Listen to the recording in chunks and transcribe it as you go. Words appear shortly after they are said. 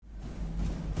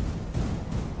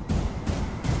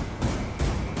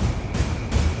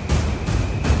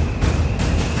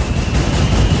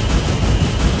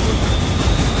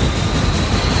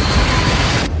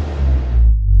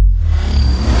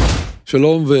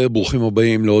שלום וברוכים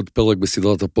הבאים לעוד פרק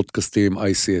בסדרת הפודקאסטים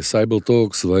ICS סייבר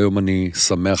טוקס, והיום אני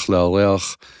שמח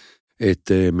לארח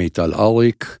את מייטל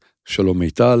אריק. שלום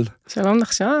מיטל. שלום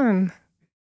נחשון.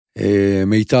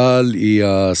 מיטל היא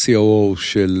ה-COO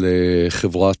של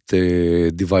חברת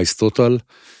דיוויס-טוטל,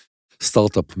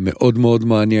 סטארטאפ מאוד מאוד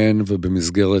מעניין,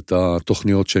 ובמסגרת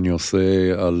התוכניות שאני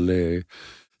עושה על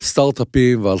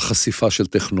סטארטאפים ועל חשיפה של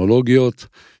טכנולוגיות,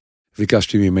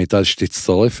 ביקשתי ממיטל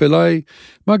שתצטרף אליי,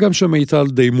 מה גם שמיטל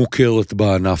די מוכרת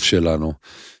בענף שלנו,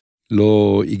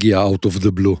 לא הגיעה out of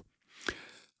the blue.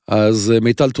 אז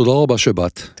מיטל, תודה רבה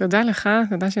שבאת. תודה לך,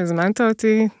 תודה שהזמנת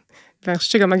אותי, ואני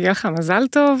חושבת שגם מגיע לך מזל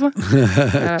טוב.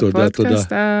 תודה, תודה.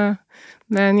 הפודקאסט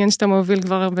המעניין שאתה מוביל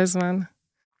כבר הרבה זמן.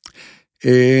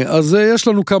 אז יש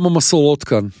לנו כמה מסורות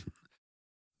כאן,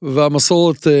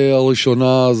 והמסורת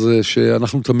הראשונה זה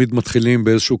שאנחנו תמיד מתחילים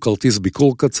באיזשהו כרטיס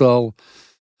ביקור קצר,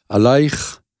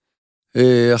 עלייך,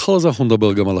 אחר זה אנחנו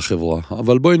נדבר גם על החברה,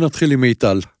 אבל בואי נתחיל עם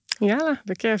מיטל. יאללה,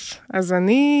 בכיף. אז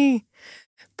אני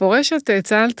פורשת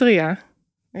צהל טריה,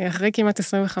 אחרי כמעט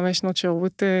 25 שנות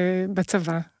שירות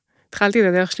בצבא. התחלתי את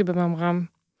הדרך שלי בממר"ם.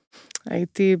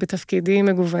 הייתי בתפקידים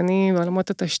מגוונים, בעולמות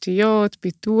התשתיות,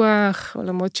 פיתוח,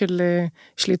 עולמות של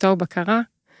שליטה ובקרה.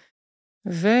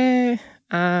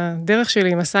 והדרך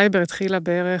שלי עם הסייבר התחילה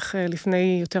בערך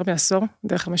לפני יותר מעשור,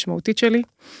 דרך המשמעותית שלי.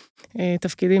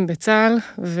 תפקידים בצהל,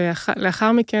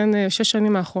 ולאחר מכן 6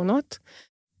 שנים האחרונות,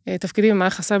 תפקידים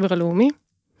במערך הסייבר הלאומי.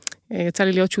 יצא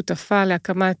לי להיות שותפה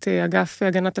להקמת אגף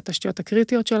הגנת התשתיות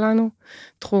הקריטיות שלנו,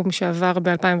 תחום שעבר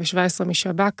ב-2017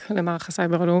 משב"כ למערך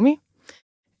הסייבר הלאומי,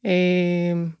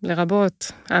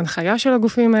 לרבות ההנחייה של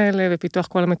הגופים האלה ופיתוח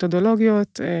כל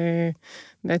המתודולוגיות,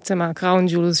 בעצם הקראון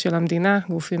ג'ולס של המדינה,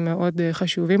 גופים מאוד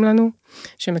חשובים לנו,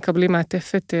 שמקבלים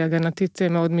מעטפת הגנתית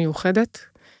מאוד מיוחדת,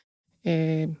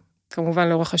 כמובן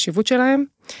לאור החשיבות שלהם,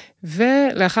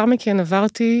 ולאחר מכן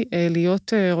עברתי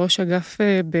להיות ראש אגף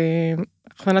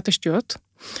בהכוונת תשתיות,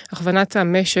 הכוונת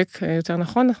המשק, יותר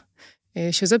נכון,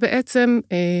 שזה בעצם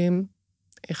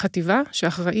חטיבה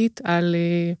שאחראית על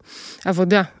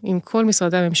עבודה עם כל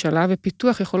משרדי הממשלה,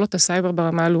 ופיתוח יכולות הסייבר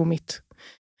ברמה הלאומית.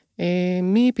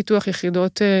 מפיתוח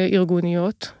יחידות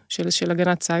ארגוניות של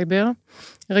הגנת סייבר,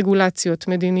 רגולציות,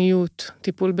 מדיניות,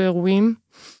 טיפול באירועים,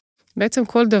 בעצם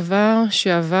כל דבר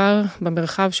שעבר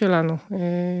במרחב שלנו,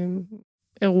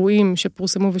 אירועים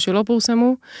שפורסמו ושלא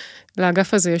פורסמו,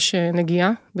 לאגף הזה יש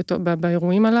נגיעה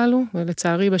באירועים הללו,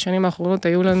 ולצערי בשנים האחרונות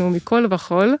היו לנו מכל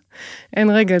וכל, אין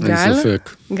רגע דל. אין ספק.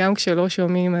 גם כשלא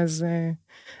שומעים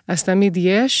אז תמיד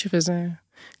יש, וזה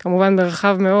כמובן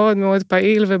מרחב מאוד מאוד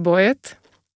פעיל ובועט.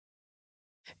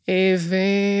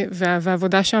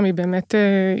 והעבודה שם היא באמת,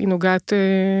 היא נוגעת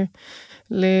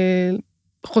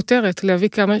חותרת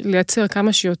לייצר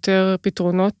כמה שיותר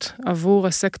פתרונות עבור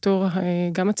הסקטור,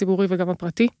 גם הציבורי וגם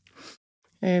הפרטי.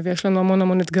 ויש לנו המון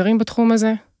המון אתגרים בתחום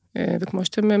הזה, וכמו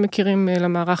שאתם מכירים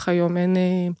למערך היום, אין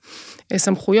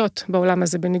סמכויות בעולם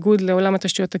הזה, בניגוד לעולם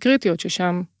התשתיות הקריטיות,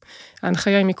 ששם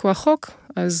ההנחייה היא מכוח חוק,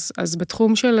 אז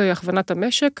בתחום של הכוונת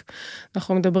המשק,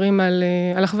 אנחנו מדברים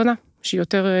על הכוונה, שהיא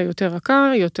יותר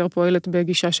רכה, היא יותר פועלת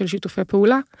בגישה של שיתופי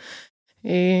פעולה,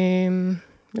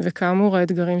 וכאמור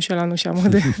האתגרים שלנו שם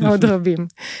עוד רבים.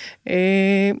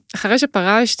 אחרי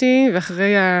שפרשתי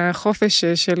ואחרי החופש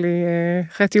שלי,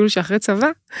 אחרי הטיול שאחרי צבא,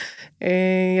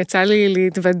 יצא לי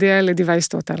להתוודע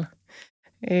לדיוויס-טוטל.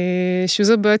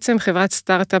 שזו בעצם חברת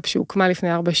סטארטאפ שהוקמה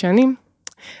לפני 4 שנים,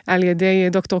 על ידי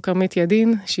דוקטור כרמית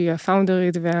ידין, שהיא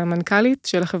הפאונדרית והמנכ"לית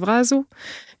של החברה הזו,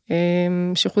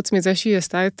 שחוץ מזה שהיא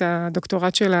עשתה את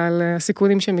הדוקטורט שלה על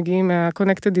הסיכונים שמגיעים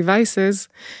מה-Connected Devices,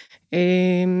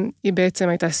 היא בעצם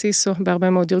הייתה סיסו בהרבה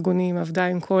מאוד ארגונים, עבדה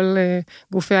עם כל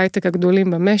גופי הייטק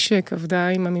הגדולים במשק, עבדה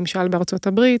עם הממשל בארצות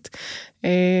הברית,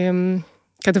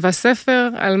 כתבה ספר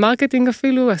על מרקטינג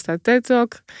אפילו, עשתה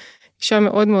טד-טוק, אישה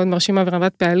מאוד מאוד מרשימה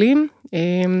ורבת פעלים,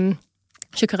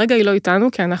 שכרגע היא לא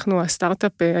איתנו, כי אנחנו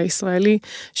הסטארטאפ הישראלי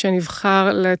שנבחר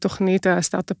לתוכנית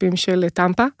הסטארטאפים של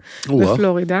טמפה,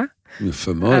 בפלורידה.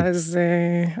 יפה מאוד.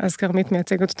 אז כרמית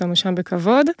מייצגת אותנו שם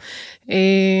בכבוד.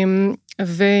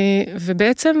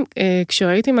 ובעצם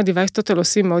כשראיתי מה דיוויס-טוטל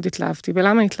עושים מאוד התלהבתי.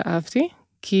 ולמה התלהבתי?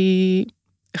 כי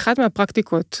אחת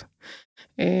מהפרקטיקות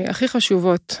הכי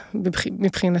חשובות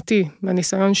מבחינתי,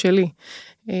 בניסיון שלי,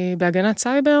 בהגנת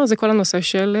סייבר, זה כל הנושא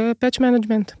של פאץ'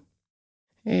 מנג'מנט.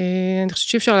 אני חושבת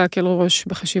שאי אפשר להקל ראש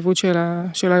בחשיבות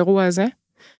של האירוע הזה.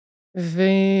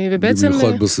 ובעצם...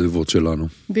 במיוחד בסביבות שלנו.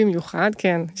 במיוחד,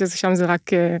 כן. ששם זה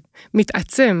רק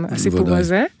מתעצם, הסיפור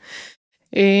הזה.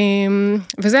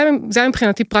 וזה היה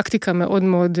מבחינתי פרקטיקה מאוד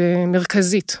מאוד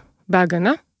מרכזית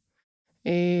בהגנה,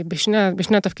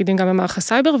 בשני התפקידים גם במערך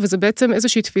הסייבר, וזה בעצם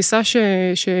איזושהי תפיסה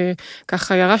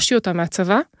שככה ירשתי אותה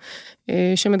מהצבא,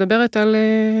 שמדברת על,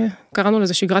 קראנו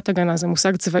לזה שגרת הגנה, זה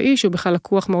מושג צבאי שהוא בכלל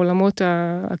לקוח מעולמות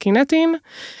הקינטיים,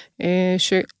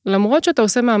 שלמרות שאתה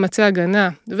עושה מאמצי הגנה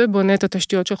ובונה את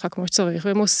התשתיות שלך כמו שצריך,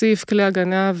 ומוסיף כלי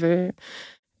הגנה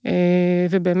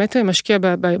ובאמת משקיע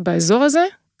באזור הזה,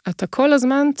 אתה כל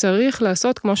הזמן צריך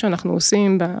לעשות כמו שאנחנו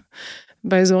עושים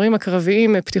באזורים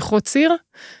הקרביים, פתיחות ציר,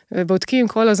 ובודקים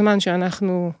כל הזמן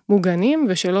שאנחנו מוגנים,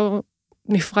 ושלא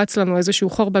נפרץ לנו איזשהו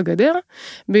חור בגדר,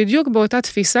 בדיוק באותה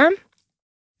תפיסה,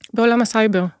 בעולם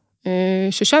הסייבר,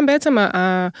 ששם בעצם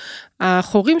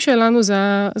החורים שלנו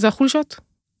זה החולשות,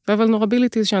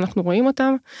 vulnerabilities שאנחנו רואים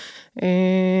אותם,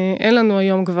 אין לנו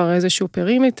היום כבר איזשהו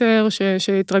פרימטר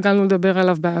שהתרגלנו לדבר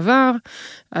עליו בעבר,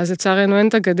 אז לצערנו אין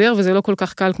את הגדר, וזה לא כל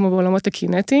כך קל כמו בעולמות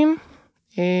הקינטיים,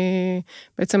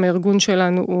 בעצם הארגון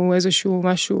שלנו הוא איזשהו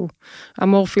משהו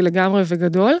אמורפי לגמרי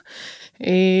וגדול,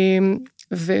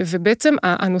 ובעצם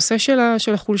הנושא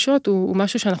של החולשות הוא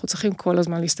משהו שאנחנו צריכים כל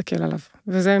הזמן להסתכל עליו,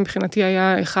 וזה מבחינתי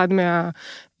היה אחד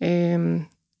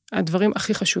הדברים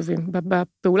הכי חשובים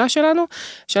בפעולה שלנו,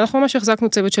 שאנחנו ממש החזקנו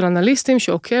צוות של אנליסטים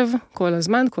שעוקב כל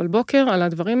הזמן, כל בוקר, על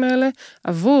הדברים האלה,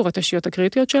 עבור התשתיות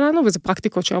הקריטיות שלנו, וזה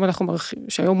פרקטיקות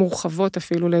שהיום מורחבות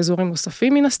אפילו לאזורים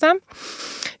נוספים מן הסתם,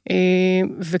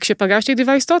 וכשפגשתי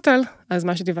דיוויס-טוטל, אז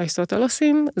מה שדיוויס-טוטל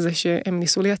עושים, זה שהם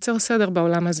ניסו לייצר סדר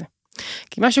בעולם הזה.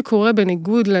 כי מה שקורה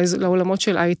בניגוד לעולמות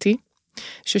של IT,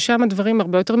 ששם הדברים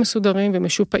הרבה יותר מסודרים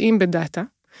ומשופעים בדאטה,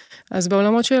 אז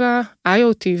בעולמות של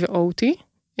ה-IoT ו-OT,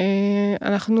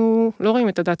 אנחנו לא רואים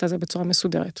את הדאטה הזה בצורה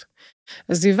מסודרת.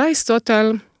 אז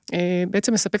דיוויס-טוטל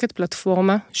בעצם מספקת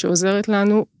פלטפורמה שעוזרת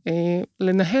לנו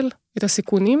לנהל את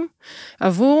הסיכונים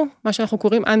עבור מה שאנחנו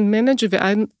קוראים unmanaged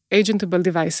ו-agentable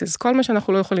devices. כל מה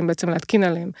שאנחנו לא יכולים בעצם להתקין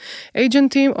עליהם.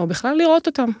 agentים או בכלל לראות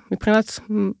אותם מבחינת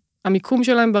המיקום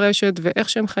שלהם ברשת ואיך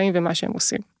שהם חיים ומה שהם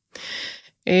עושים.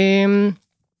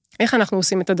 איך אנחנו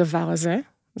עושים את הדבר הזה?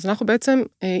 אז אנחנו בעצם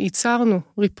ייצרנו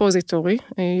ריפוזיטורי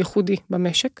ייחודי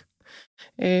במשק,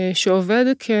 שעובד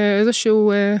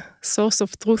כאיזשהו source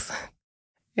of truth,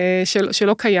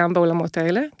 שלא קיים בעולמות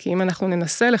האלה, כי אם אנחנו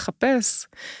ננסה לחפש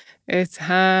את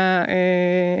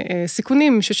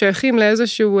הסיכונים ששייכים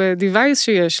לאיזשהו device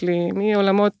שיש לי,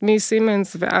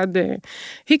 מסימנס ועד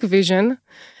היקוויז'ן,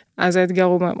 אז האתגר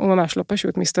הוא ממש לא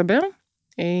פשוט מסתבר.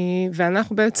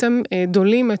 ואנחנו בעצם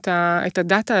דולים את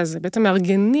הדאטה הזה, בעצם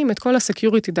מארגנים את כל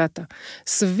הסקיוריטי דאטה,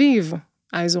 סביב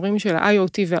האזורים של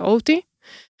ה-IoT וה-OT,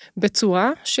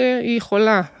 בצורה שהיא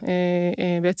יכולה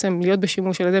בעצם להיות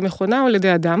בשימוש על ידי מכונה או על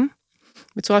ידי אדם,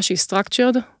 בצורה שהיא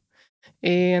structured,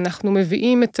 אנחנו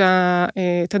מביאים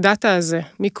את הדאטה הזה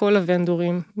מכל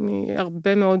הוונדורים,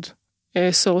 מהרבה מאוד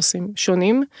סורסים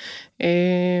שונים,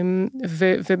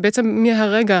 ובעצם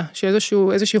מהרגע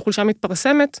שאיזושהי חולשה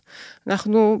מתפרסמת,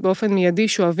 אנחנו באופן מיידי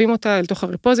שואבים אותה אל תוך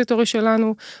הריפוזיטורי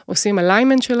שלנו, עושים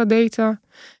alignment של הדאטה,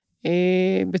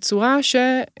 בצורה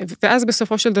ואז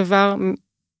בסופו של דבר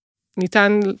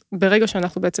ניתן, ברגע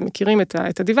שאנחנו בעצם מכירים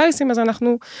את הדיווייסים, אז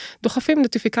אנחנו דוחפים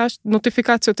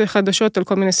נוטיפיקציות חדשות על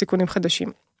כל מיני סיכונים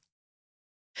חדשים.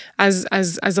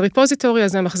 אז הריפוזיטורי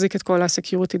הזה מחזיק את כל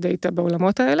הסקיוריטי דאטה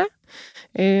בעולמות האלה,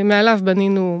 מעליו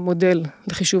בנינו מודל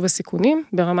לחישוב הסיכונים,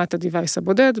 ברמת הדיווייס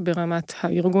הבודד, ברמת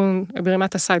הארגון,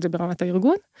 ברמת הסייט וברמת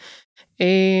הארגון,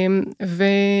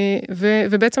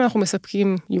 ובעצם אנחנו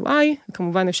מספקים UI,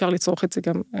 כמובן אפשר לצרוך את זה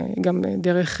גם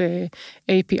דרך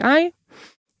API,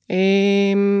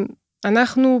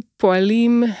 אנחנו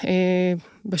פועלים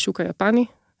בשוק היפני,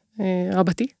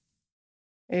 רבתי,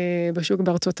 בשוק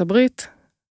בארצות הברית,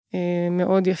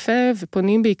 מאוד יפה,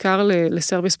 ופונים בעיקר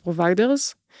לסרוויס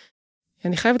פרוביידרס.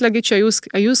 אני חייבת להגיד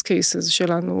שה-use cases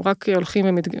שלנו רק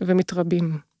הולכים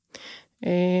ומתרבים.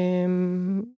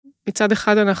 מצד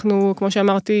אחד אנחנו, כמו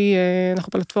שאמרתי,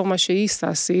 אנחנו פלטפורמה שהיא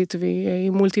סאסית,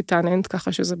 והיא מולטי-טננט,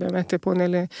 ככה שזה באמת פונה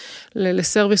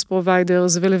לסרוויס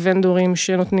פרוביידרס ולוונדורים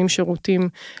שנותנים שירותים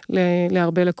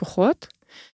להרבה לקוחות.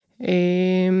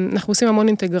 אנחנו עושים המון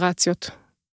אינטגרציות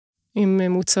עם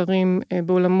מוצרים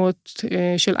בעולמות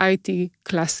של IT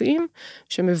קלאסיים,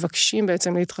 שמבקשים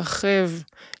בעצם להתרחב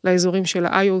לאזורים של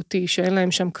ה-IoT, שאין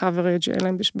להם שם coverage, אין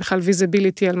להם בכלל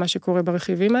visibility על מה שקורה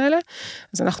ברכיבים האלה,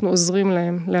 אז אנחנו עוזרים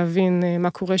להם להבין מה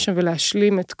קורה שם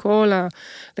ולהשלים את כל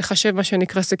לחשב מה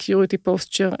שנקרא security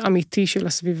posture אמיתי של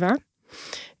הסביבה.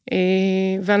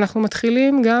 ואנחנו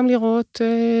מתחילים גם לראות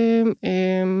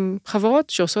חברות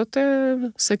שעושות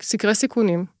סקרי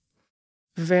סיכונים,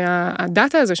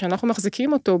 והדאטה הזה שאנחנו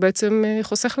מחזיקים אותו, בעצם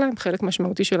חוסך להם חלק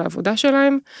משמעותי של העבודה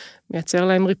שלהם, מייצר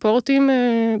להם ריפורטים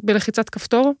בלחיצת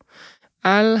כפתור,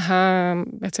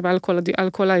 בעצם על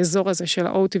כל האזור הזה של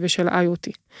ה-OT ושל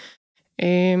ה-IoT.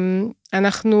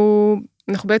 אנחנו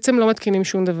בעצם לא מתקינים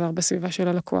שום דבר בסביבה של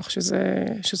הלקוח,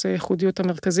 שזה ייחודיות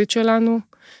המרכזית שלנו.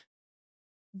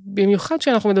 במיוחד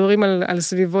שאנחנו מדברים על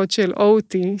סביבות של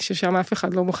OT, ששם אף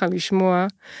אחד לא מוכן לשמוע,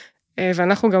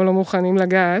 ואנחנו גם לא מוכנים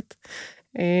לגעת.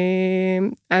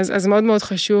 אז מאוד מאוד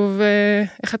חשוב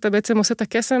איך אתה בעצם עושה את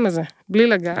הקסם הזה, בלי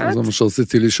לגעת. זה מה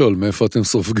שרציתי לשאול, מאיפה אתם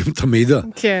סופגים את המידע?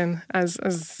 כן, אז...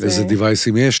 איזה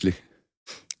דיווייסים יש לי?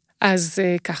 אז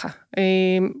ככה,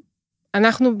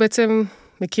 אנחנו בעצם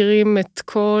מכירים את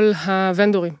כל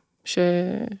הוונדורים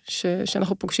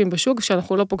שאנחנו פוגשים בשוק,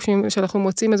 שאנחנו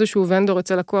מוצאים איזשהו ונדור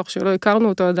אצל לקוח שלא הכרנו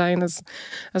אותו עדיין,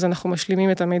 אז אנחנו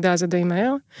משלימים את המידע הזה די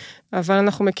מהר, אבל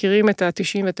אנחנו מכירים את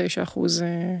ה-99%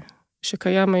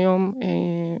 שקיים היום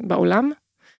בעולם,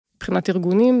 מבחינת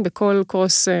ארגונים, בכל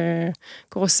קרוס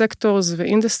סקטורס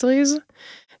ואינדסטריז,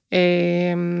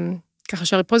 ככה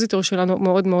שהרפוזיטור שלנו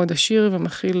מאוד מאוד עשיר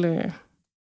ומכיל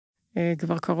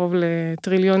כבר קרוב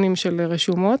לטריליונים של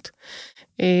רשומות,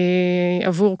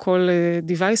 עבור כל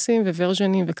דיווייסים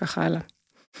וורז'נים וכך הלאה.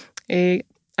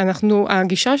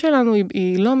 הגישה שלנו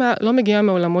היא לא מגיעה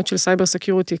מעולמות של סייבר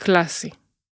סקיוריטי קלאסי.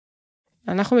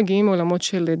 אנחנו מגיעים מעולמות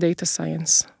של דאטה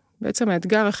סיינס. בעצם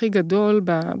האתגר הכי גדול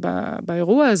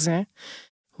באירוע הזה,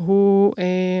 הוא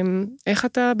איך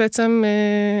אתה בעצם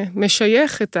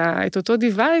משייך את אותו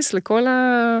דיווייס לכל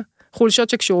החולשות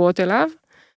שקשורות אליו,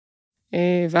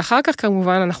 ואחר כך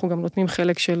כמובן אנחנו גם נותנים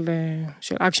חלק של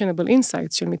actionable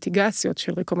insights, של מיטיגציות,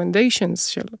 של recommendations,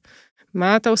 של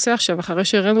מה אתה עושה עכשיו, אחרי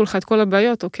שהראינו לך את כל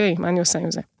הבעיות, אוקיי, מה אני עושה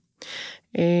עם זה?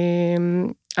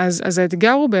 אז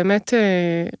האתגר הוא באמת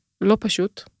לא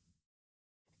פשוט,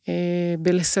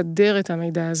 בלסדר את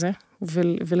המידע הזה,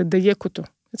 ולדייק אותו.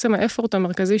 בעצם האפורט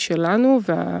המרכזי שלנו,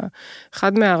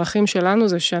 ואחד מהערכים שלנו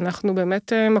זה שאנחנו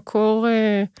באמת מקור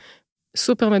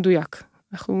סופר מדויק.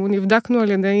 אנחנו נבדקנו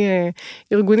על ידי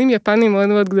ארגונים יפנים מאוד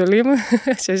מאוד גדולים,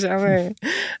 ששם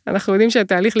אנחנו יודעים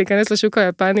שהתהליך להיכנס לשוק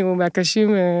היפני הוא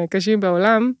מהקשים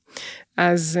בעולם,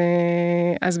 אז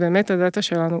באמת הדאטה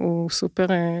שלנו הוא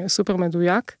סופר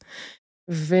מדויק,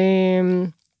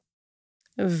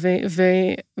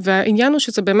 והעניין הוא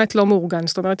שזה באמת לא מאורגן,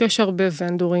 זאת אומרת, יש הרבה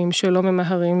ונדורים שלא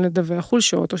ממהרים לדווח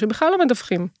חולשות, או שבכלל לא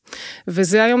מדווחים.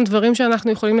 וזה היום דברים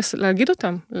שאנחנו יכולים להגיד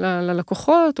אותם,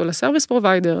 ללקוחות או לסרוויס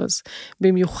פרוביידרס.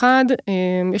 במיוחד,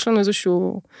 יש לנו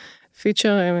איזשהו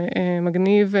פיצ'ר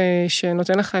מגניב,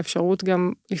 שנותן לך אפשרות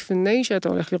גם לפני שאתה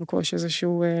הולך לרכוש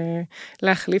איזשהו,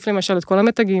 להחליף למשל את כל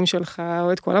המתגים שלך,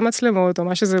 או את כל המצלמות, או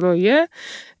מה שזה לא יהיה,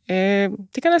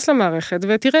 תיכנס למערכת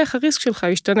ותראה איך הריסק שלך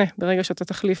ישתנה ברגע שאתה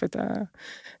תחליף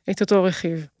את אותו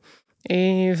רכיב.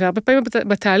 והרבה פעמים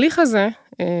בתהליך הזה,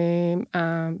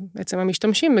 בעצם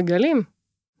המשתמשים מגלים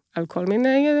על כל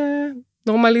מיני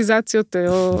נורמליזציות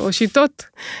או שיטות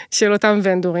של אותם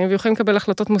ונדורים, ויכולים לקבל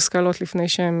החלטות מושכלות לפני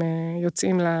שהם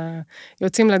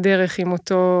יוצאים לדרך עם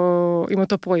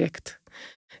אותו פרויקט.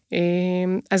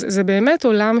 אז זה באמת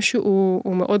עולם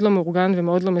שהוא מאוד לא מאורגן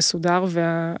ומאוד לא מסודר,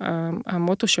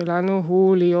 והמוטו שלנו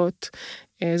הוא להיות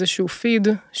איזשהו פיד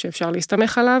שאפשר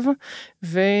להסתמך עליו,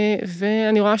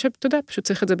 ואני רואה שאתה יודע, פשוט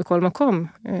צריך את זה בכל מקום.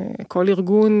 כל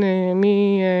ארגון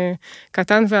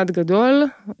מקטן ועד גדול,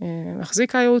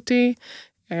 מחזיק IoT,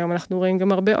 היום אנחנו רואים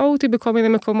גם הרבה OT בכל מיני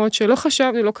מקומות שלא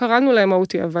חשבנו, לא קראנו להם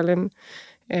OT, אבל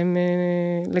הם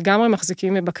לגמרי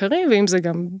מחזיקים בקרים, ואם זה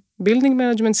גם Building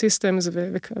Management Systems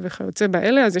וכיוצא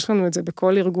באלה, אז יש לנו את זה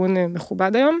בכל ארגון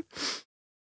מכובד היום.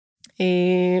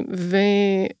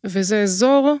 וזה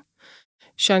אזור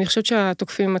שאני חושבת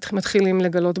שהתוקפים מתחילים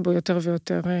לגלות בו יותר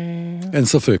ויותר. אין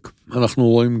ספק. אנחנו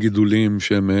רואים גידולים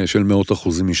של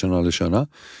 100% משנה לשנה.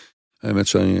 האמת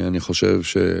שאני חושב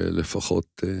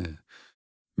שלפחות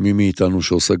מי מאיתנו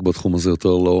שעוסק בתחום הזה יותר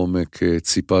לעומק,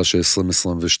 ציפה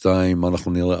ש-2022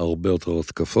 אנחנו נראה הרבה יותר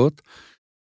התקפות.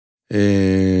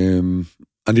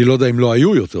 אני לא יודע אם לא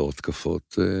היו יותר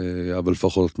התקפות, אבל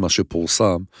לפחות מה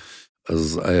שפורסם,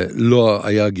 אז לא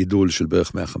היה גידול של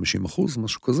בערך 150%,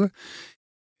 משהו כזה.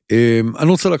 אני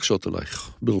רוצה להקשות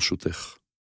עלייך, ברשותך.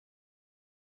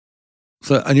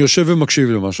 אני יושב ומקשיב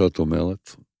למה שאת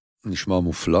אומרת, נשמע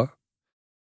מופלא.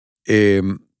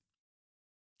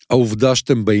 העובדה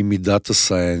שאתם באים מדאטה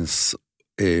סיינס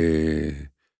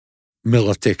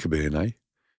מרתק בעיניי,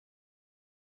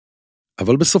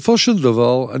 אבל בסופו של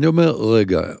דבר, אני אומר,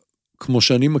 רגע, כמו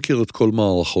שאני מכיר את כל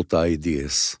מערכות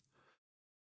ה-IDS,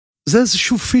 זה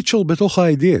איזשהו פיצ'ר בתוך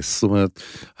ה-IDS, זאת אומרת,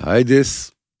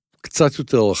 ה-IDS קצת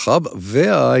יותר רחב,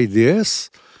 וה-IDS,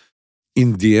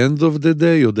 in the end of the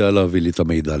day, יודע להביא לי את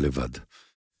המידע לבד.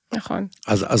 נכון.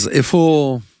 אז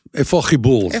איפה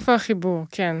החיבור? איפה החיבור,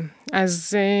 כן.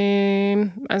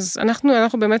 אז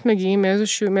אנחנו באמת מגיעים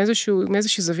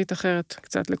מאיזושהי זווית אחרת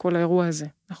קצת לכל האירוע הזה.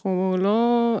 אנחנו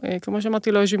לא, כמו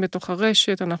שאמרתי, לא יושבים בתוך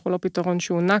הרשת, אנחנו לא פתרון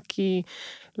שהוא נקי,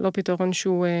 לא פתרון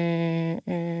שהוא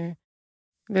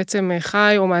בעצם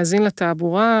חי או מאזין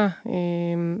לתעבורה,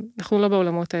 אנחנו לא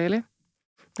בעולמות האלה.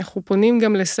 אנחנו פונים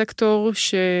גם לסקטור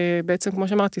שבעצם, כמו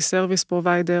שאמרתי, service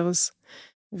providers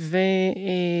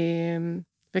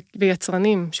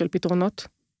ויצרנים של פתרונות.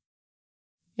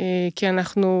 כי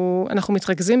אנחנו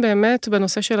מתרכזים באמת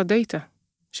בנושא של הדאטה,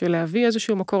 של להביא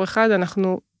איזשהו מקור אחד,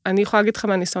 אני יכולה להגיד לך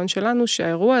מהניסיון שלנו,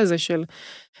 שהאירוע הזה של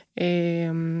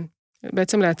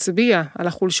בעצם להצביע על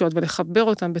החולשות ולחבר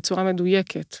אותם בצורה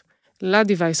מדויקת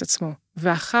לדיווייס עצמו,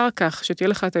 ואחר כך שתהיה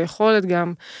לך את היכולת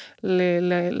גם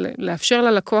לאפשר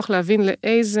ללקוח להבין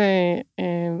לאיזה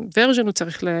ורז'ן הוא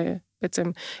צריך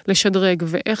בעצם לשדרג,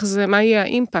 ואיך זה, מה יהיה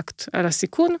האימפקט על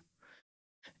הסיכון,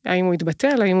 האם הוא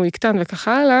יתבטל, האם הוא יקטן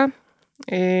וככה הלאה,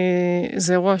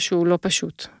 זה אירוע שהוא לא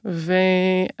פשוט.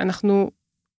 ואנחנו,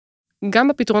 גם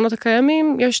בפתרונות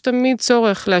הקיימים, יש תמיד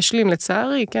צורך להשלים,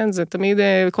 לצערי, כן, זה תמיד,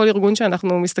 כל ארגון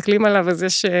שאנחנו מסתכלים עליו, אז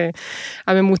יש,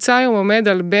 הממוצע היום עומד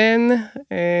על בין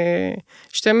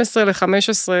 12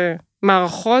 ל-15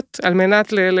 מערכות, על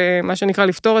מנת למה שנקרא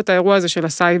לפתור את האירוע הזה של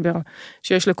הסייבר,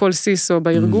 שיש לכל סיסו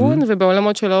בארגון,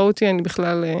 ובעולמות של ה-OT אני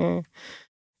בכלל,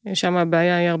 שם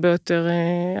הבעיה היא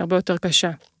הרבה יותר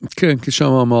קשה. כן, כי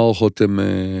שם המערכות הן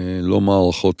לא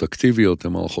מערכות אקטיביות,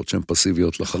 הן מערכות שהן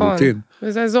פסיביות לחלוטין. נכון,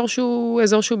 וזה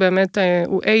אזור שהוא באמת,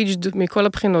 הוא aged מכל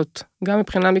הבחינות, גם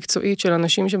מבחינה מקצועית של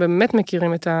אנשים שבאמת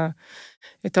מכירים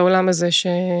את העולם הזה,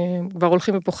 שכבר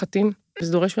הולכים ופוחתים,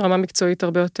 וזה דורש ברמה מקצועית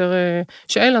הרבה יותר,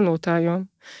 שאין לנו אותה היום.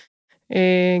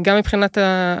 גם מבחינת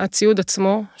הציוד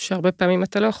עצמו, שהרבה פעמים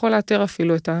אתה לא יכול לאתר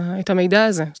אפילו את המידע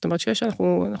הזה. זאת אומרת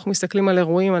אנחנו מסתכלים על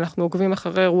אירועים, אנחנו עוקבים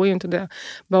אחרי אירועים, אתה יודע,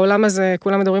 בעולם הזה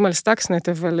כולם מדברים על סטאקסנט,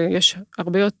 אבל יש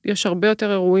הרבה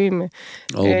יותר אירועים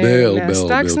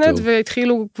מהסטאקסנט,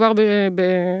 והתחילו כבר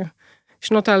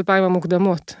בשנות ה-2000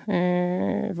 המוקדמות,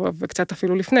 וקצת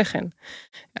אפילו לפני כן.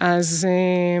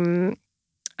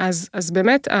 אז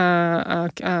באמת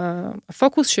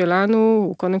הפוקוס שלנו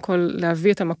הוא קודם כל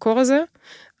להביא את המקור הזה.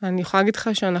 אני יכולה להגיד לך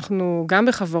שאנחנו גם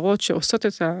בחברות שעושות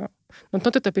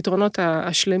נותנות את הפתרונות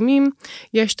השלמים,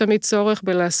 יש תמיד צורך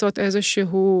בלעשות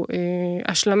איזשהו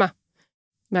השלמה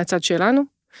מהצד שלנו,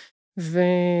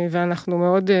 ואנחנו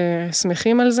מאוד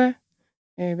שמחים על זה,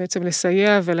 בעצם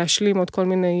לסייע ולהשלים עוד כל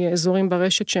מיני אזורים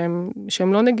ברשת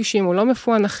שהם לא נגישים או לא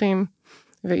מפוענחים,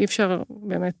 ואי אפשר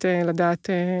באמת לדעת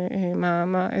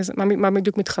מה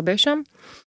בדיוק מתחבא שם.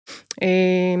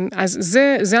 אז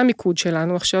זה המיקוד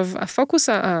שלנו. עכשיו, הפוקוס,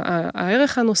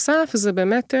 הערך הנוסף, זה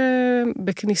באמת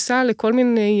בכניסה לכל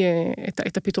מיני,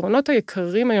 את הפתרונות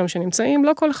היקרים היום שנמצאים,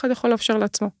 לא כל אחד יכול לאפשר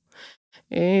לעצמו.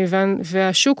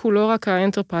 והשוק הוא לא רק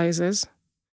ה-enterprises,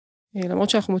 למרות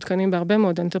שאנחנו מותקנים בהרבה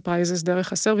מאוד enterprises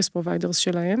דרך ה-service providers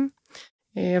שלהם,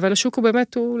 אבל השוק הוא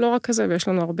באמת, הוא לא רק כזה, ויש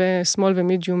לנו הרבה small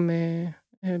ו-medium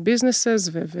businesses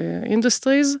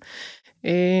ו-industries,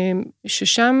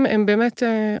 ששם הם באמת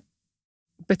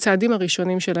בצעדים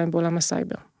הראשונים שלהם בעולם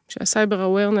הסייבר.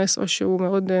 שהסייבר awareness או שהוא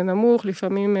מאוד נמוך,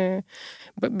 לפעמים,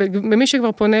 במי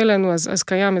שכבר פונה אלינו, אז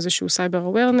קיים איזשהו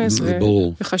סייבר awareness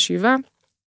וחשיבה.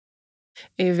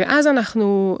 ואז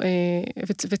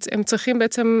הם צריכים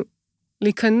בעצם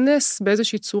להיכנס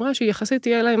באיזושהי צורה שהיא יחסית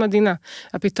תהיה להם עדינה.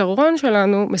 הפתרון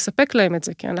שלנו מספק להם את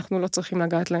זה, כי אנחנו לא צריכים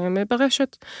לגעת להם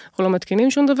ברשת, אנחנו לא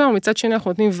מתקינים שום דבר, ומצד שני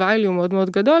אנחנו נותנים value מאוד מאוד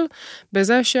גדול,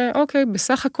 בזה שאוקיי,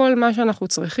 בסך הכל מה שאנחנו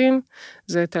צריכים,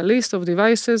 זה את ה-list of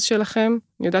devices שלכם,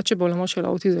 אני יודעת שבעולמות של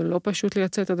ה-OT זה לא פשוט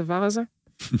לייצא את הדבר הזה,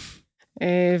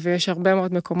 ויש הרבה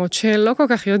מאוד מקומות שלא כל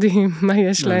כך יודעים מה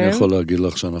יש להם. אני יכול להגיד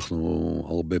לך שאנחנו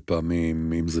הרבה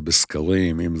פעמים, אם זה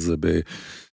בסקרים, אם זה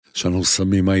שאנחנו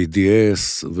שמים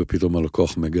IDS, ופתאום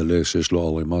הלקוח מגלה שיש לו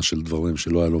ערימה של דברים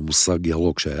שלא היה לו מושג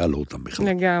ירוק שהיה לו אותם בכלל.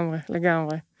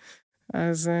 לגמרי.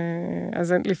 אז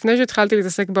לפני שהתחלתי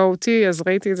להתעסק ב-OT, אז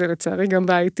ראיתי את זה לצערי גם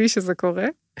ב-IT שזה קורה,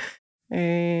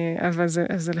 אבל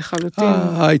זה לחלוטין.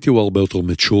 ה-IT הוא הרבה יותר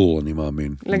mature, אני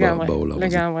מאמין, בעולם הזה.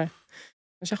 לגמרי.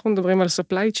 כשאנחנו מדברים על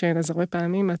supply chain, אז הרבה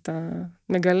פעמים אתה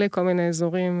מגלה כל מיני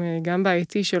אזורים, גם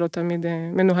ב-IT שלא תמיד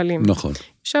מנוהלים. נכון.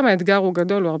 שם האתגר הוא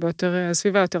גדול, הוא הרבה יותר,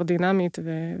 הסביבה יותר דינמית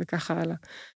וככה הלאה.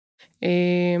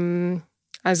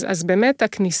 אז באמת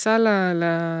הכניסה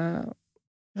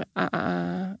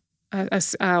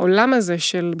העולם הזה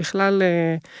של בכלל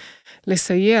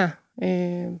לסייע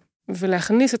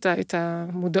ולהכניס את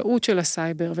המודעות של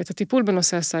הסייבר ואת הטיפול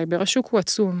בנושא הסייבר, השוק הוא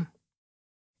עצום.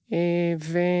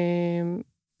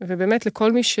 ובאמת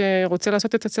לכל מי שרוצה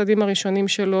לעשות את הצעדים הראשונים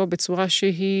שלו בצורה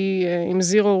שהיא עם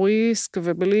זירו ריסק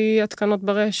ובלי התקנות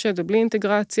ברשת ובלי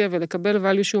אינטגרציה ולקבל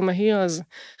value שהוא מהיר, אז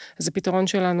זה פתרון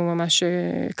שלנו ממש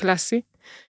קלאסי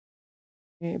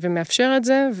ומאפשר את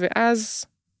זה, ואז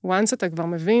once אתה כבר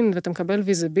מבין ואתה מקבל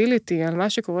visibility על מה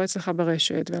שקורה אצלך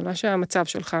ברשת ועל מה שהמצב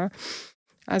שלך,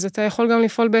 אז אתה יכול גם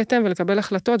לפעול בהתאם ולקבל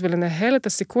החלטות ולנהל את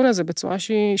הסיכון הזה בצורה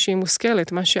שהיא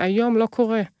מושכלת, מה שהיום לא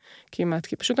קורה כמעט,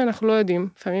 כי פשוט אנחנו לא יודעים,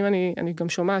 לפעמים אני גם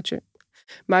שומעת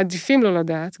שמעדיפים לא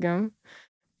לדעת גם.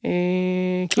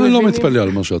 אני לא מתפלא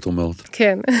על מה שאת אומרת.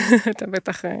 כן, אתה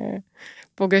בטח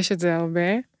פוגש את זה הרבה,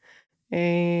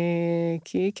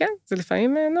 כי כן, זה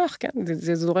לפעמים נוח, כן,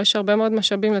 זה דורש הרבה מאוד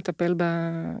משאבים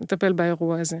לטפל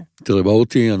באירוע הזה. תראה,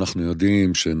 באותי אנחנו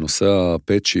יודעים שנושא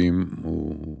הפאצ'ים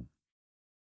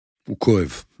הוא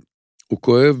כואב. הוא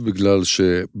כואב בגלל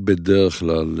שבדרך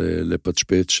כלל לפאץ'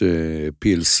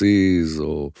 PLCs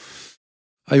או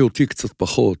IoT קצת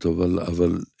פחות,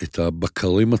 אבל את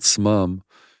הבקרים עצמם,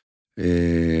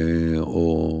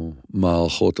 או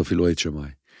מערכות אפילו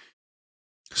HMI,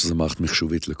 שזה מערכת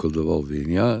מחשובית לכל דבר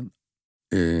ועניין,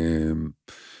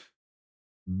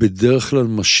 בדרך כלל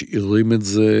משאירים את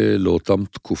זה לאותן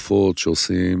תקופות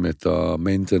שעושים את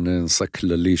המיינטננס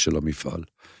הכללי של המפעל,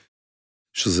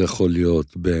 שזה יכול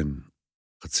להיות בין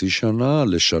חצי שנה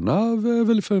לשנה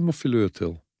ולפעמים אפילו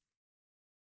יותר.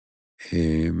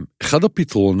 אחד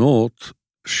הפתרונות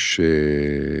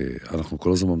שאנחנו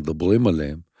כל הזמן מדברים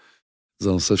עליהם, זה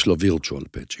הנושא של ה-virtual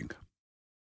patching.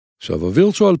 עכשיו,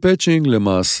 ה-virtual patching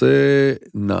למעשה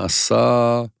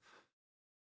נעשה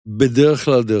בדרך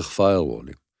כלל דרך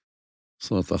firewallים.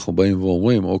 זאת אומרת, אנחנו באים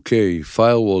ואומרים, אוקיי,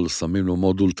 firewall שמים לו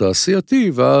מודול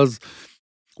תעשייתי, ואז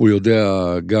הוא יודע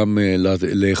גם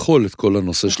לאכול את כל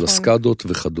הנושא של הסקדות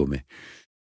וכדומה.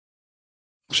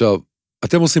 עכשיו,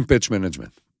 אתם עושים patch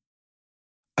management.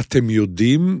 אתם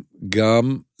יודעים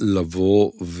גם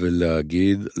לבוא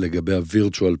ולהגיד לגבי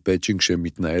ה-virtual patching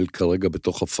שמתנהל כרגע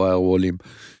בתוך ה-firewallים,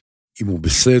 אם הוא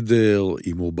בסדר,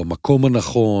 אם הוא במקום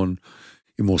הנכון,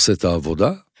 אם הוא עושה את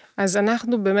העבודה? אז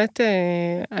אנחנו באמת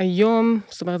היום,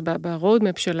 זאת אומרת,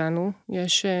 ברודמפ שלנו,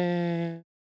 יש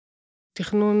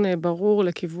תכנון ברור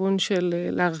לכיוון של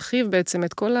להרחיב בעצם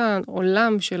את כל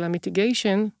העולם של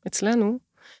המיטיגיישן אצלנו,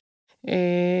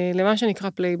 למה שנקרא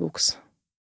פלייבוקס,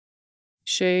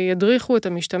 שידריכו את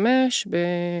המשתמש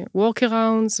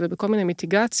ב-workarounds ובכל מיני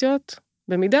מיטיגציות,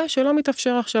 במידה שלא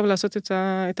מתאפשר עכשיו לעשות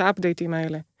את האפדייטים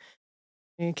האלה.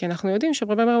 כי אנחנו יודעים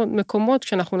שבהרבה מקומות,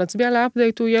 כשאנחנו נצביע על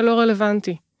האפדייט, הוא יהיה לא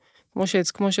רלוונטי,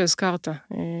 כמו שהזכרת,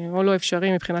 או לא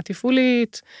אפשרי מבחינה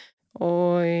תפעולית,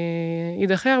 או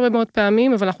יידחה הרבה מאוד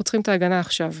פעמים, אבל אנחנו צריכים את ההגנה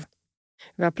עכשיו.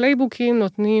 והפלייבוקים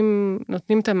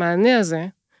נותנים את המענה הזה,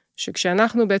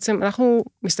 שכשאנחנו בעצם, אנחנו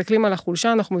מסתכלים על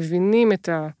החולשה, אנחנו מבינים את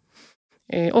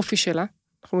האופי שלה,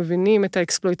 אנחנו מבינים את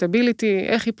האקספלויטביליטי,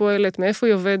 איך היא פועלת, מאיפה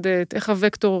היא עובדת, איך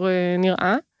הוקטור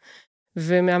נראה,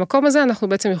 ומהמקום הזה אנחנו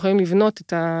בעצם יכולים לבנות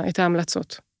את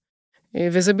ההמלצות.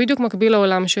 וזה בדיוק מקביל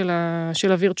לעולם של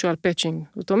ה-virtual patching.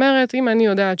 זאת אומרת, אם אני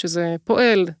יודעת שזה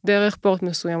פועל דרך פורט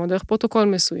מסוים, או דרך פרוטוקול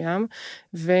מסוים,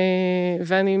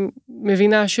 ואני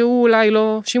מבינה שהוא אולי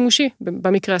לא שימושי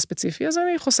במקרה הספציפי, אז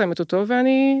אני חוסמת אותו,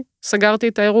 ואני סגרתי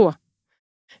את האירוע.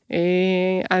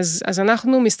 אז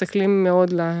אנחנו מסתכלים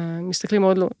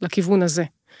מאוד לכיוון הזה,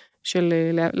 של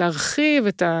להרחיב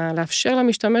לאפשר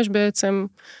למשתמש בעצם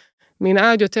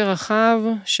מנעד יותר רחב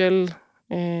של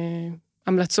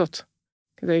המלצות,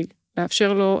 כדי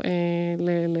לאפשר לו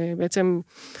בעצם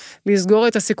לסגור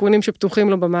את הסיכונים שפתוחים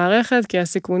לו במערכת, כי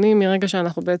הסיכונים מרגע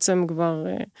שאנחנו בעצם כבר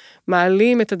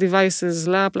מעלים את ה-devices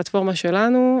לפלטפורמה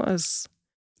שלנו, אז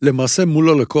למעשה מול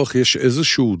הלקוח יש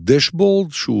איזשהו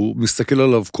דשבורד שהוא מסתכל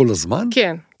עליו כל הזמן?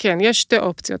 כן, יש שתי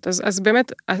אופציות. אז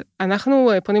באמת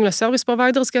אנחנו פונים לסרוויס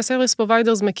פרוביידרס, כי הסרוויס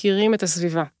פרוביידרס מכירים את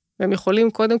הסביבה. והם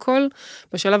יכולים קודם כל,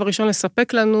 בשלב הראשון,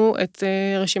 לספק לנו את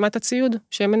רשימת הציוד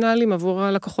שהם מנהלים עבור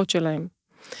הלקוחות שלהם.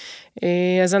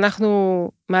 אז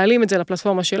אנחנו מעלים את זה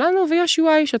לפלטפורמה שלנו, ויש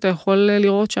UI שאתה יכול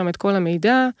לראות שם את כל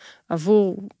המידע,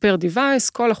 עבור פר דיווייס,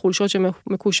 כל החולשות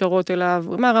שמקושרות אליו,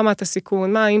 מה רמת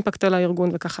הסיכון, מה האימפקט על הארגון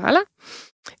וכך הלאה.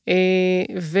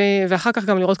 ואחר כך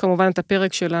גם לראות כמובן את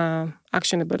הפרק של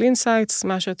ה-Actionable Insights,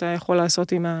 מה שאתה יכול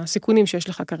לעשות עם הסיכונים שיש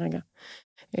לך כרגע.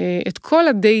 את כל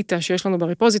הדאטה שיש לנו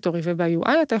בריפוזיטורי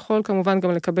וב-UI, אתה יכול כמובן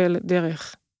גם לקבל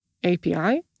דרך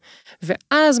API,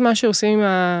 ואז מה שעושים עם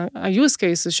ה-use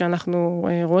cases שאנחנו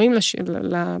רואים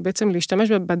בעצם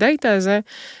להשתמש בדאטה הזה,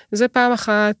 זה פעם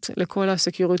אחת לכל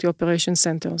ה-Security Operation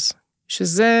Centers,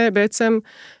 שזה בעצם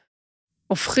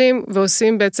הופכים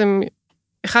ועושים בעצם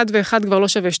אחד ואחד כבר לא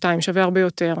שווה 2, שווה הרבה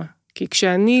יותר. כי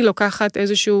כשאני לוקחת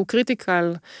איזשהו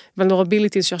critical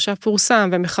vulnerabilities שעכשיו פורסם,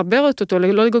 ומחברת אותו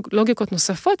ללוגיקות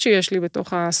נוספות שיש לי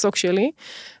בתוך הסוק שלי,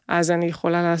 אז אני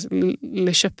יכולה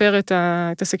לשפר את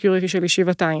ה-security שלי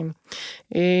שבעתיים.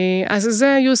 אז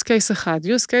זה use case אחד.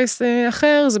 use case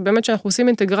אחר, זה באמת שאנחנו עושים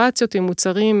אינטגרציות עם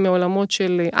מוצרים מעולמות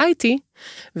של IT,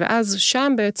 ואז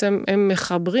שם בעצם הם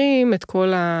מחברים את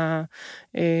כל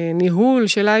הניהול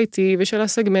של IT ושל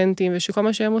הסגמנטים ושכל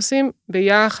מה שהם עושים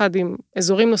ביחד עם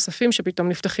אזורים נוספים שפתאום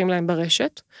נפתחים להם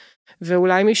ברשת,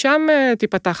 ואולי משם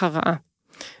תיפתח הרעה.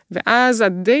 ואז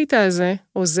הדאטה הזה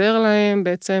עוזר להם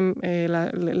בעצם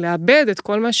לאבד את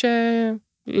כל מה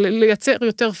לייצר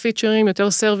יותר פיצ'רים,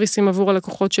 יותר סרוויסים עבור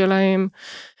הלקוחות שלהם,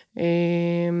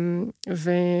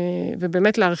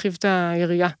 ובאמת להרחיב את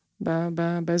היריעה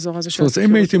באזור הזה של... זאת אומרת,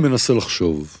 אם הייתי מנסה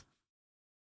לחשוב,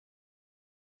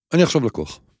 אני עכשיו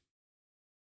לקוח.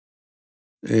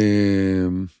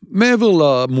 מעבר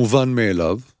למובן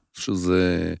מאליו,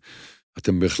 שזה,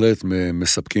 אתם בהחלט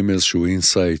מספקים איזשהו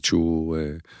אינסייט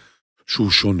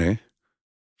שהוא שונה.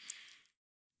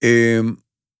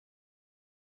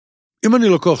 אם אני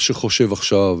לקוח שחושב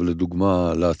עכשיו,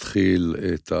 לדוגמה, להתחיל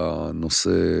את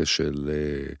הנושא של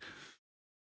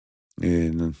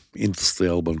אינדסטרי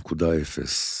 4.0,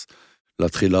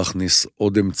 להתחיל להכניס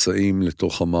עוד אמצעים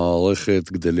לתוך המערכת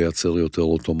כדי לייצר יותר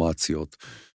אוטומציות,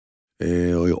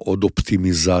 עוד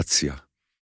אופטימיזציה.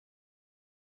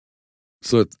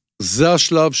 זאת אומרת, זה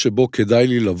השלב שבו כדאי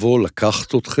לי לבוא,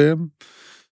 לקחת אתכם,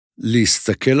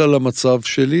 להסתכל על המצב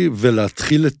שלי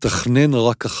ולהתחיל לתכנן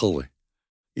רק אחרי,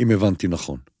 אם הבנתי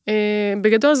נכון.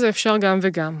 בגדול זה אפשר גם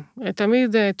וגם.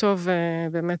 תמיד טוב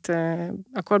באמת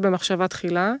הכל במחשבה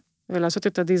תחילה, ולעשות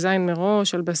את הדיזיין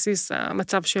מראש על בסיס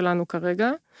המצב שלנו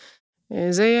כרגע.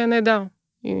 זה יהיה נהדר.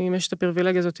 אם יש את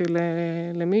הפריבילגיה הזאת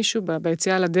למישהו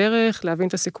ביציאה לדרך, להבין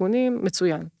את הסיכונים,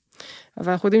 מצוין.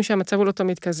 אבל אנחנו יודעים שהמצב הוא לא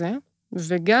תמיד כזה,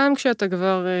 וגם כשאתה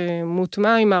כבר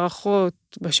מוטמע עם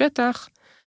מערכות בשטח,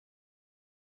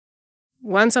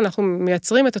 once אנחנו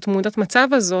מייצרים את התמונת מצב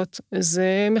הזאת,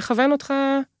 זה מכוון אותך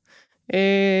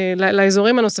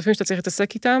לאזורים הנוספים שאתה צריך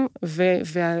להתעסק איתם,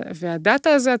 והדאטה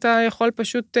הזה אתה יכול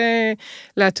פשוט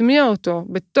להטמיע אותו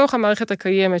בתוך המערכת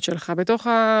הקיימת שלך, בתוך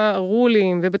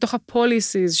הרולים ובתוך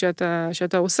הפוליסיז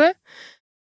שאתה עושה,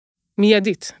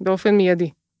 מיידית, באופן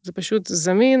מיידי. זה פשוט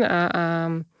זמין,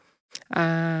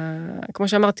 כמו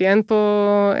שאמרתי, אין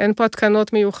פה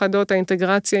התקנות מיוחדות,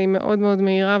 האינטגרציה היא מאוד מאוד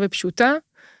מהירה ופשוטה,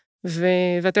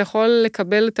 ואתה יכול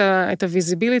לקבל את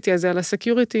הוויזיביליטי הזה על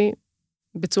הסקיוריטי,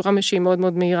 בצורה שהיא מאוד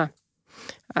מאוד מהירה.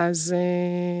 אז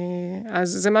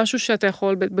זה משהו שאתה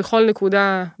יכול בכל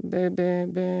נקודה,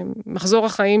 במחזור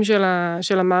החיים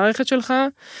של המערכת שלך,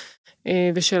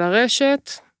 ושל הרשת,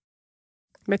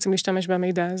 בעצם להשתמש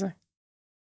במידע הזה.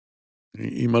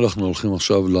 אם אנחנו הולכים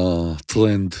עכשיו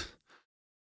לטרנד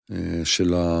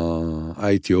של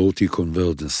ה-IT/OT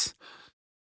Convergence,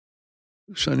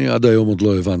 שאני עד היום עוד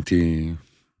לא הבנתי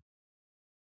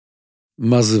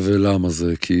מה זה ולמה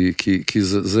זה, כי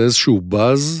זה איזשהו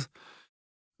באז,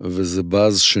 וזה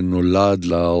באז שנולד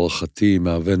להערכתי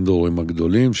מהוונדורים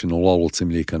הגדולים, שנורא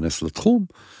רוצים להיכנס לתחום,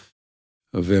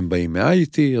 והם באים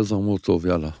מה-IT, אז אמרו, טוב,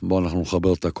 יאללה, בואו אנחנו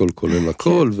נחבר את הכל כולל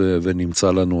הכל,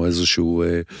 ונמצא לנו איזשהו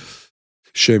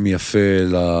שם יפה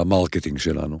למרקטינג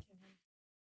שלנו.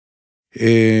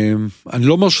 אני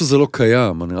לא אומר שזה לא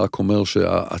קיים, אני רק אומר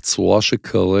שהצורה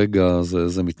שכרגע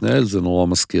זה מתנהל, זה נורא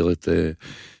מזכיר את,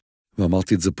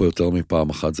 ואמרתי את זה פה יותר מפעם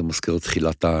אחת, זה מזכיר את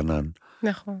תחילת הענן.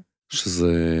 נכון.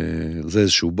 שזה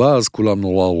איזשהו באז, כולם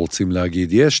נורא רוצים להגיד,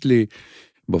 יש לי,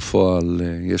 בפועל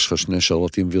יש לך שני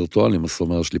שרתים וירטואליים, אז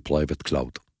אומר, יש לי פרייבט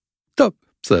קלאוד. טוב,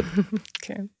 בסדר.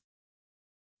 כן.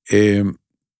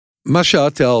 מה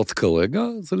שאת תיארת כרגע,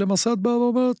 זה למעשה את באה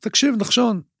ואומרת, תקשיב,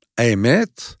 נחשון,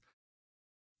 האמת,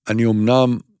 אני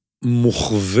אומנם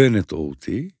מוכוונת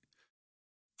אותי,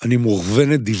 אני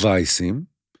מוכוונת דיווייסים,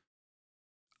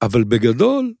 אבל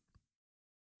בגדול,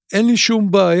 אין לי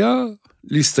שום בעיה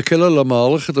להסתכל על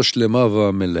המערכת השלמה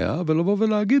והמלאה, ולבוא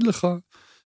ולהגיד לך,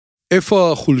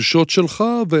 איפה החולשות שלך,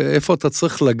 ואיפה אתה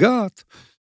צריך לגעת,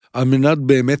 על מנת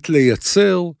באמת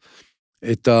לייצר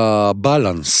את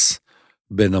הבלנס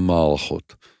בין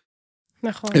המערכות.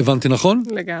 נכון. הבנתי נכון?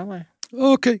 לגמרי.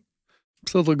 אוקיי,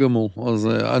 בסדר גמור. אז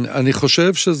אני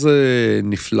חושב שזה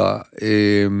נפלא.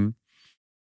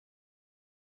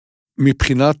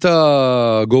 מבחינת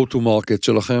ה-go to market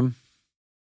שלכם?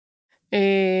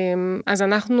 אז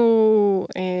אנחנו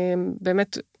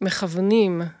באמת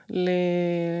מכוונים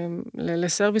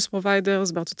לסרוויס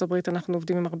פרוביידרס, בארצות הברית אנחנו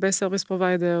עובדים עם הרבה סרוויס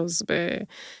פרוביידרס,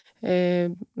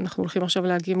 אנחנו הולכים עכשיו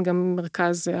להקים גם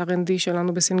מרכז R&D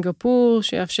שלנו בסינגפור,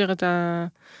 שיאפשר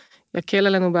יקל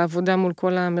עלינו בעבודה מול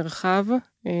כל המרחב,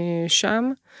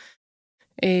 שם.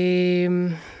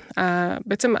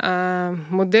 בעצם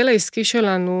המודל העסקי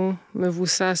שלנו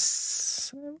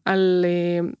מבוסס על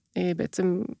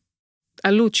בעצם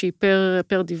עלות שהיא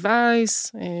פר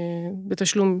דיווייס,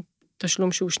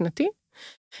 בתשלום שהוא שנתי.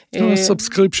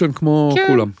 סאבסקריפשן כמו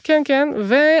כולם. כן, כן,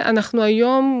 ואנחנו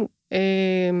היום,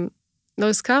 לא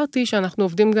הזכרתי שאנחנו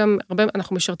עובדים גם,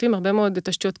 אנחנו משרתים הרבה מאוד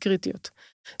תשתיות קריטיות,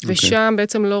 ושם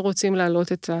בעצם לא רוצים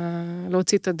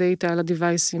להוציא את הדאטה על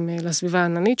הדיווייסים לסביבה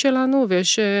העננית שלנו,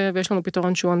 ויש לנו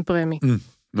פתרון שהוא on פרמי.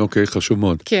 אוקיי, חשוב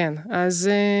מאוד. כן,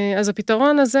 אז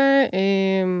הפתרון הזה,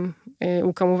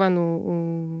 הוא כמובן,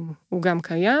 הוא גם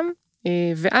קיים,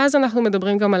 ואז אנחנו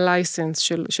מדברים גם על לייסנס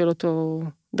של אותו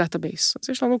דאטאבייס. אז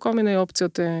יש לנו כל מיני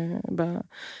אופציות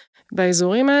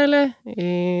באזורים האלה.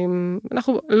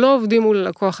 אנחנו לא עובדים מול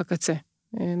לקוח הקצה.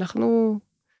 אנחנו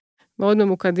מאוד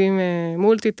ממוקדים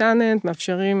מולטי טננט,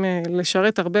 מאפשרים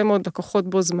לשרת הרבה מאוד לקוחות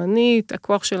בו זמנית.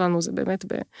 הכוח שלנו זה באמת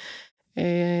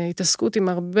בהתעסקות עם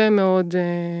הרבה מאוד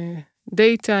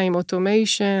דאטה, עם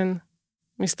אוטומיישן,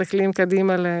 מסתכלים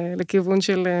קדימה לכיוון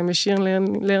של Machine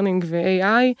Learning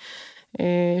ו-AI,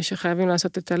 שחייבים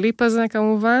לעשות את הליפ הזה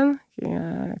כמובן, כי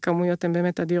הכמויות הן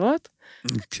באמת אדירות.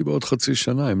 כי בעוד חצי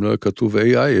שנה, אם לא היה כתוב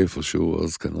AI איפשהו,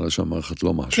 אז כנראה שהמערכת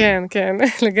לא משהו. כן, כן,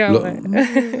 לגמרי.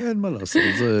 אין מה לעשות,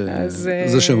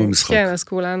 זה שם המשחק. כן, אז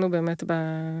כולנו באמת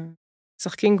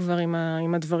משחקים כבר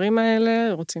עם הדברים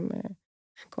האלה, רוצים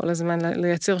כל הזמן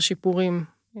לייצר שיפורים.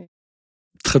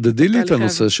 תחדדי לי את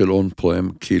הנושא של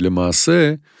און-פרם, כי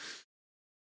למעשה,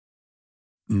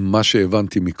 מה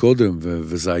שהבנתי מקודם,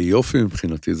 וזה היופי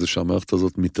מבחינתי, זה שהמערכת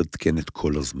הזאת מתעדכנת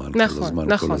כל הזמן, נכון, כל הזמן,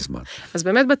 נכון. כל הזמן. אז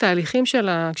באמת בתהליכים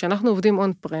שלה, כשאנחנו עובדים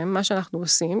און-פרם, מה שאנחנו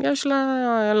עושים, יש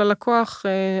ללקוח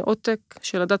עותק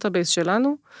של הדאטאבייס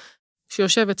שלנו,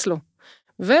 שיושב אצלו.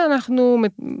 ואנחנו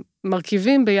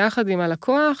מרכיבים ביחד עם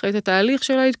הלקוח את התהליך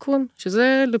של העדכון,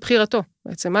 שזה לבחירתו.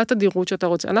 בעצם מה התדירות שאתה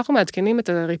רוצה. אנחנו מעדכנים את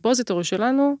הריפוזיטורי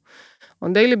שלנו on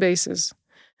daily basis.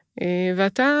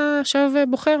 ואתה עכשיו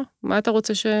בוחר מה אתה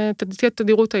רוצה שתהיה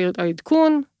תדירות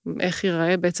העדכון, איך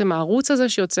ייראה בעצם הערוץ הזה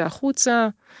שיוצא החוצה,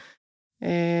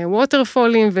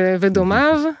 ווטרפולים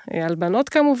ודומיו, אלבנות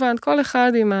כמובן, כל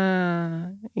אחד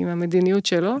עם המדיניות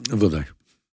שלו. ודאי.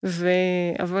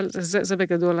 אבל זה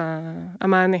בגדול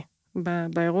המענה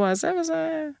באירוע הזה,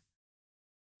 וזה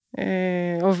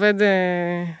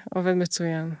עובד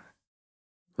מצוין.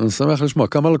 אני שמח לשמוע,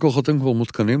 כמה לקוחות אתם כבר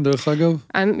מותקנים דרך אגב?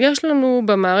 יש לנו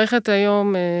במערכת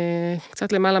היום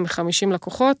קצת למעלה מ-50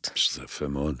 לקוחות. שזה יפה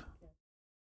מאוד.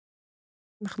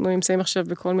 אנחנו נמצאים עכשיו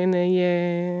בכל מיני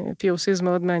POCs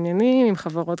מאוד מעניינים, עם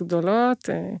חברות גדולות.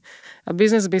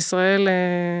 הביזנס בישראל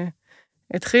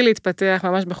התחיל להתפתח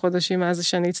ממש בחודשים מאז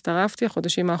שאני הצטרפתי,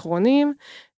 החודשים האחרונים.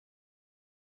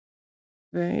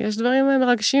 ויש דברים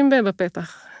מרגשים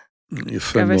בפתח.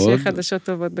 יפה מאוד. מקווה שיהיה חדשות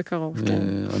טובות בקרוב, כן.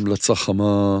 המלצה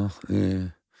חמה,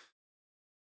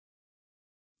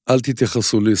 אל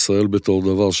תתייחסו לישראל בתור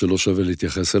דבר שלא שווה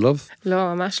להתייחס אליו.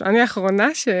 לא, ממש לא. אני האחרונה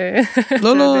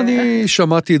לא, אני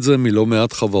שמעתי את זה מלא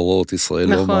מעט חברות, ישראל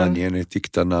לא מעניינת, היא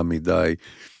קטנה מדי.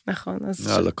 נכון.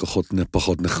 הלקוחות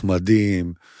פחות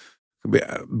נחמדים,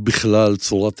 בכלל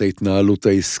צורת ההתנהלות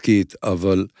העסקית,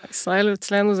 אבל ישראל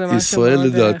אצלנו זה משהו ישראל מאוד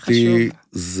לדעתי חשוב.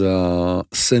 זה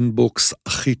הסנדבוקס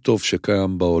הכי טוב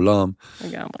שקיים בעולם.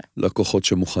 לגמרי. לקוחות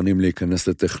שמוכנים להיכנס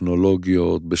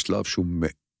לטכנולוגיות בשלב שהוא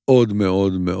מאוד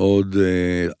מאוד מאוד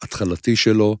התחלתי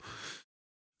שלו,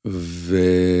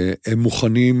 והם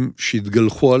מוכנים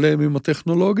שיתגלחו עליהם עם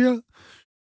הטכנולוגיה.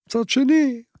 מצד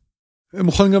שני, הם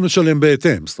מוכנים גם לשלם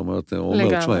בהתאם. זאת אומרת, הוא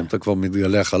אומר, תשמע, אם אתה כבר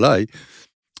מתגלח עליי,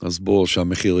 אז בוא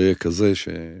שהמחיר יהיה כזה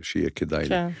שיהיה כדאי.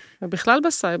 כן, ובכלל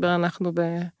בסייבר אנחנו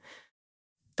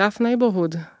ב-tough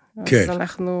neighborhood. כן. אז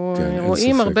אנחנו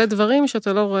רואים הרבה דברים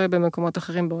שאתה לא רואה במקומות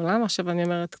אחרים בעולם. עכשיו אני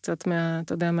אומרת קצת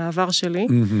אתה יודע, מהעבר שלי.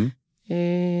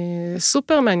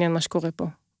 סופר מעניין מה שקורה פה.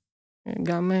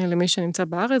 גם למי שנמצא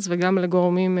בארץ וגם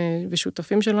לגורמים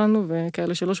ושותפים שלנו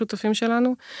וכאלה שלא שותפים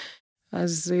שלנו.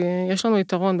 אז יש לנו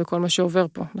יתרון בכל מה שעובר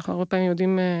פה. אנחנו הרבה פעמים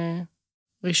יודעים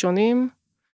ראשונים,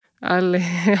 על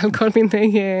כל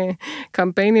מיני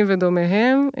קמפיינים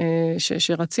ודומיהם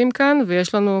שרצים כאן,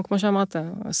 ויש לנו, כמו שאמרת,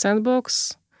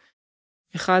 הסנדבוקס,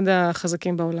 אחד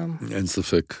החזקים בעולם. אין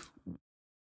ספק.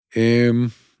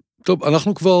 טוב,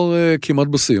 אנחנו כבר כמעט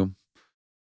בסיום.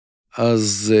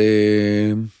 אז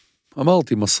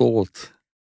אמרתי, מסורות.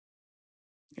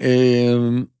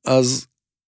 אז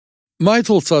מה היית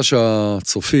רוצה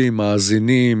שהצופים,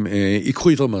 מאזינים, ייקחו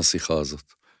איתם מהשיחה הזאת?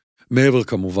 מעבר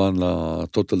כמובן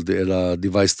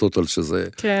לדיוויס-טוטל, שזה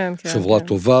חברה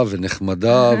טובה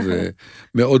ונחמדה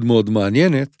ומאוד מאוד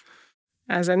מעניינת.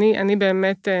 אז אני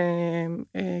באמת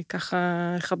ככה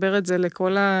אחבר את זה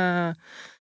לכל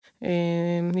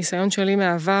ניסיון שלי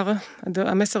מהעבר,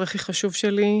 המסר הכי חשוב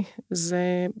שלי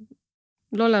זה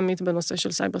לא להעמיד בנושא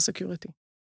של סייבר סקיוריטי.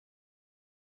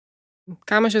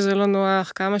 כמה שזה לא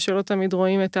נוח, כמה שלא תמיד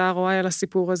רואים את ה-ROI על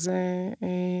הסיפור הזה,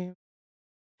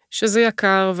 שזה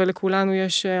יקר ולכולנו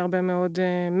יש הרבה מאוד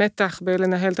מתח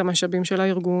בלנהל את המשאבים של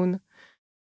הארגון.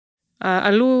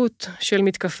 העלות של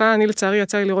מתקפה, אני לצערי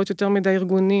יצא לי לראות יותר מדי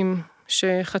ארגונים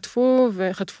שחטפו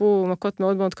מכות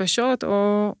מאוד מאוד קשות,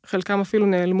 או חלקם אפילו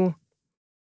נעלמו.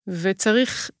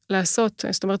 וצריך לעשות,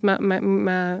 זאת אומרת,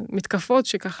 מהמתקפות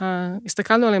שככה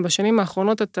הסתכלנו עליהן בשנים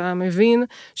האחרונות, אתה מבין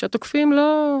שהתוקפים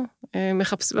לא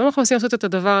מחפשים לעשות את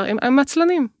הדבר, הם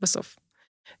מעצלנים בסוף.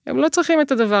 הם לא צריכים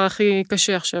את הדבר הכי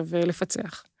קשה עכשיו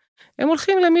לפצח. הם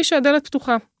הולכים למי שהדלת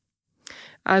פתוחה.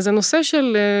 אז הנושא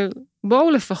של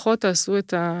בואו לפחות תעשו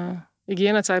את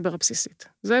ההיגיינת סייבר הבסיסית.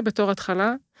 זה בתור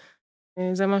התחלה,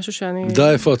 זה משהו שאני...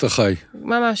 דע איפה אתה חי.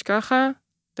 ממש ככה,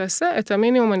 תעשה את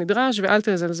המינימום הנדרש, ואל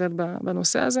תזלזל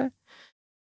בנושא הזה.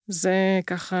 זה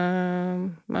ככה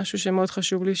משהו שמאוד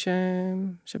חשוב לי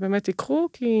שבאמת יקחו,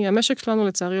 כי המשק שלנו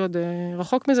לצערי עוד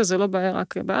רחוק מזה, זה לא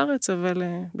רק בארץ, אבל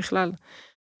בכלל,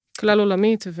 כלל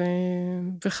עולמית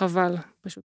וחבל,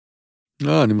 פשוט.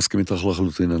 אני מסכים איתך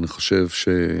לחלוטין, אני חושב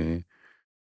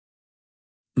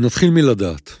נתחיל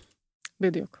מלדעת.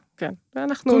 בדיוק, כן.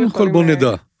 קודם כל בוא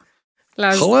נדע.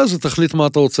 אחרי זה תחליט מה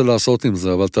אתה רוצה לעשות עם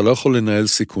זה, אבל אתה לא יכול לנהל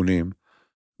סיכונים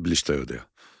בלי שאתה יודע.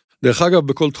 דרך אגב,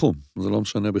 בכל תחום, זה לא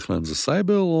משנה בכלל אם זה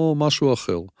סייבר או משהו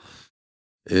אחר.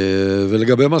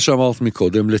 ולגבי מה שאמרת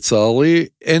מקודם, לצערי,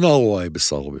 אין ROI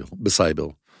בסייבר.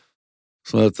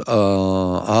 זאת אומרת,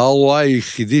 ה-ROI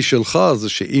היחידי שלך זה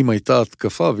שאם הייתה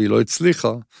התקפה והיא לא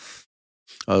הצליחה,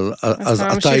 אז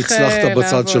אתה הצלחת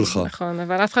בצד שלך. נכון,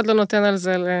 אבל אף אחד לא נותן על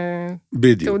זה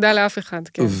תעודה לאף אחד.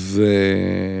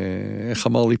 ואיך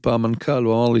אמר לי פעם מנכ"ל,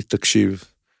 הוא אמר לי, תקשיב,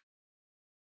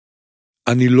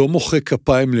 אני לא מוחא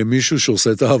כפיים למישהו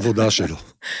שעושה את העבודה שלו.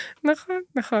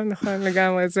 נכון,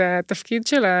 לגמרי. זה התפקיד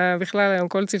שלה, בכלל היום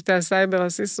כל צוותי הסייבר,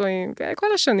 הסיסויים, כל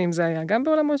השנים זה היה, גם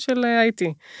בעולמות של IT.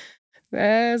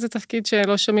 זה תפקיד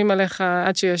שלא שומעים עליך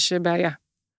עד שיש בעיה.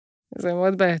 זה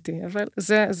מאוד בעייתי, אבל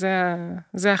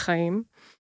זה החיים.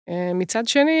 מצד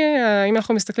שני, אם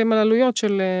אנחנו מסתכלים על עלויות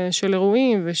של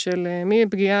אירועים ושל מי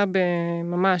פגיעה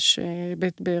ממש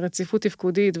ברציפות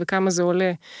תפקודית וכמה זה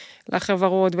עולה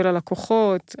לחברות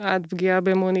וללקוחות, עד פגיעה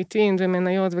במוניטין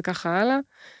ומניות וככה הלאה,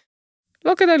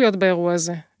 לא כדאי להיות באירוע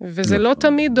הזה. וזה לא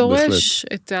תמיד דורש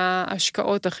את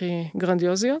ההשקעות הכי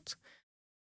גרנדיוזיות.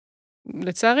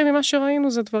 לצערי ממה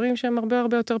שראינו זה דברים שהם הרבה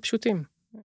הרבה יותר פשוטים.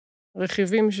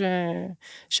 רכיבים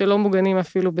שלא מוגנים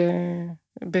אפילו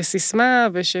בסיסמה,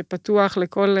 ושפתוח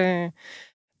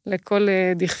לכל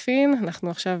דכפין. אנחנו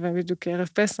עכשיו בדיוק ערב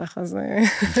פסח, אז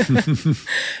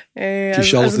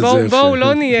בואו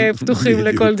לא נהיה פתוחים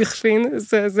לכל דכפין,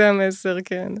 זה המסר,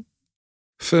 כן.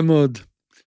 יפה מאוד.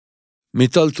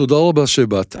 מיטל, תודה רבה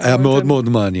שבאת, היה מאוד מאוד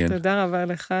מעניין. תודה רבה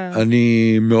לך.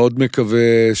 אני מאוד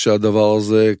מקווה שהדבר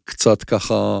הזה קצת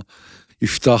ככה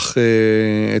יפתח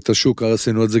את השוק,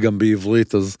 עשינו את זה גם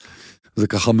בעברית, אז זה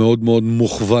ככה מאוד מאוד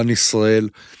מוכוון ישראל,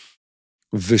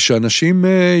 ושאנשים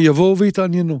יבואו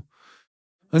והתעניינו.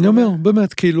 אני אומר,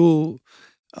 באמת, כאילו,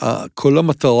 כל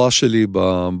המטרה שלי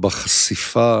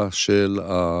בחשיפה של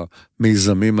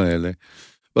המיזמים האלה,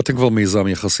 ואתם כבר מיזם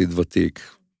יחסית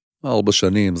ותיק, 4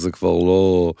 שנים, זה כבר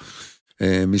לא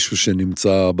מישהו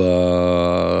שנמצא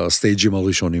בסטייג'ים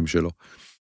הראשונים שלו.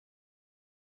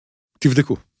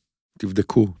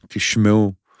 תבדקו,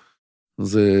 תשמעו,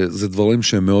 זה דברים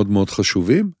שהם מאוד מאוד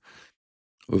חשובים,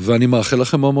 ואני מאחל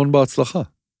לכם המון בהצלחה.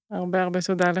 הרבה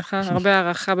תודה לך, הרבה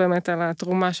הערכה באמת על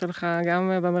התרומה שלך,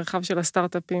 גם במרחב של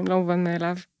הסטארטאפים, לא מובן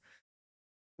מאליו.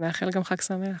 נאחל גם חג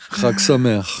שמח. חג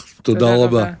שמח, תודה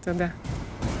רבה. תודה.